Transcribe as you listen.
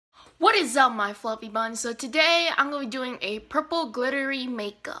What is up, my fluffy buns? So today I'm going to be doing a purple glittery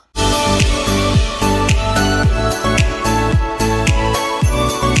makeup.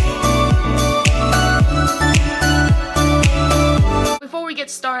 Before we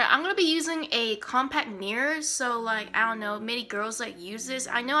get started, I'm going to be using a compact mirror. So I don't know, many girls use this.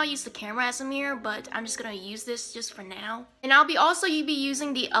 I know I use the camera as a mirror, but I'm just going to use this just for now. And I'll be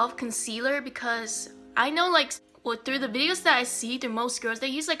using the e.l.f. concealer because I know through the videos that I see through most girls, they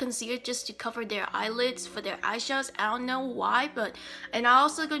use concealer just to cover their eyelids for their eyeshadows. I don't know why, and I'm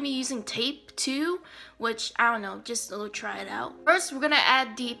also going to be using tape too, which I don't know, just a try it out. First, we're going to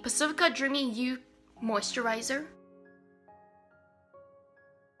add the Pacifica Dreamy You moisturizer.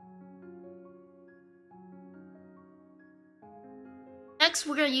 Next,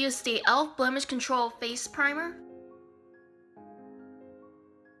 we're going to use the e.l.f. Blemish Control Face Primer.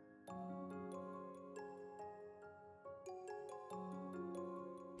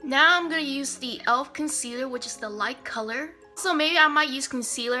 Now I'm going to use the e.l.f. concealer, which is the light color. So maybe I might use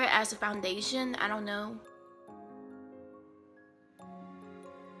concealer as a foundation, I don't know.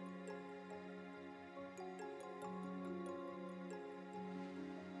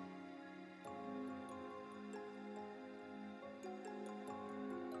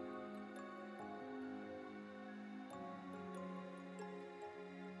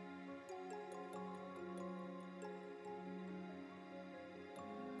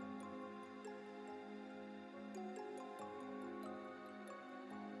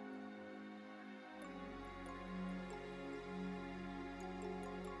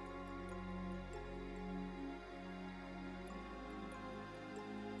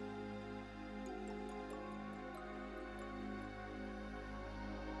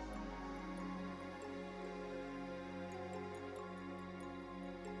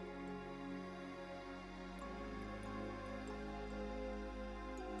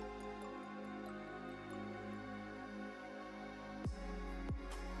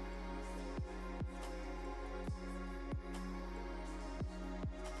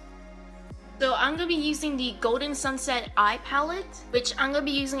 So I'm going to be using the Golden Sunset Eye Palette, which I'm going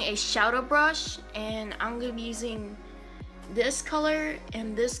to be using a shadow brush, and I'm going to be using this color,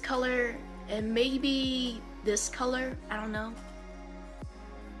 and maybe this color, I don't know.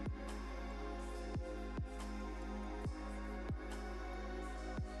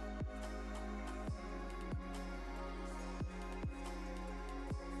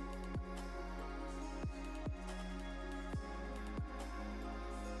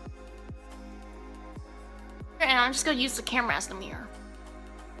 And I'm just going to use the camera as the mirror.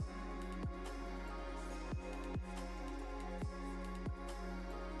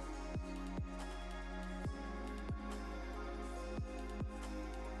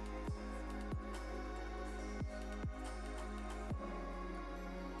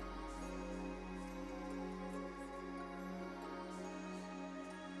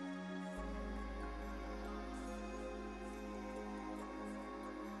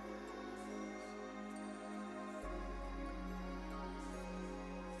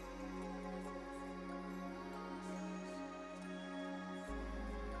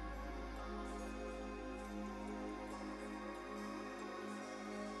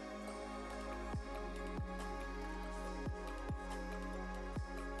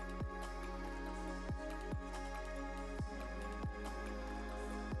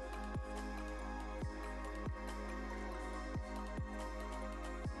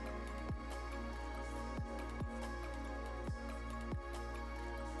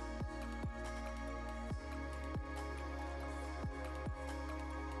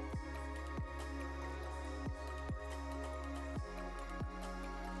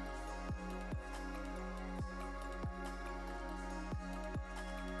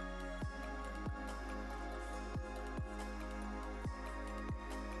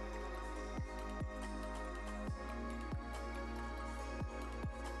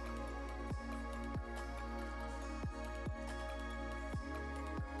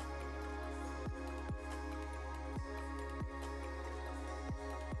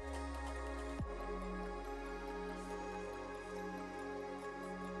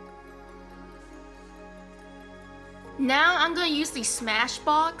 Now I'm going to use the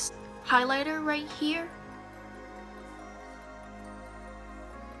Smashbox highlighter right here.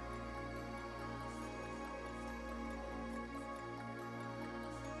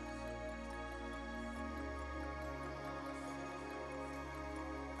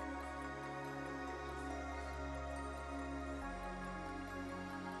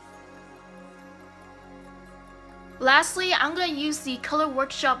 Lastly, I'm going to use the Color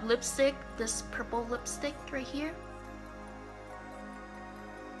Workshop lipstick, this purple lipstick right here.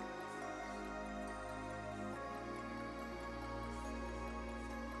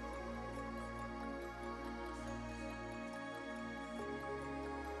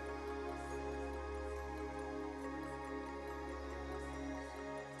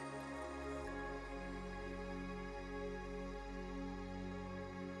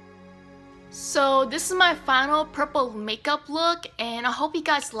 So this is my final purple makeup look, and I hope you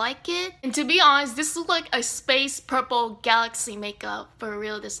guys like it. And to be honest, this is like a space purple galaxy makeup for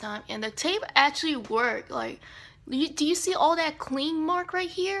real this time. And the tape actually worked. Like, do you see all that clean mark right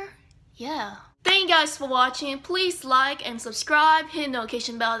here? Yeah. Thank you guys for watching. Please like and subscribe, hit the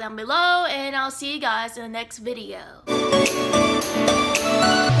notification bell down below, and I'll see you guys in the next video.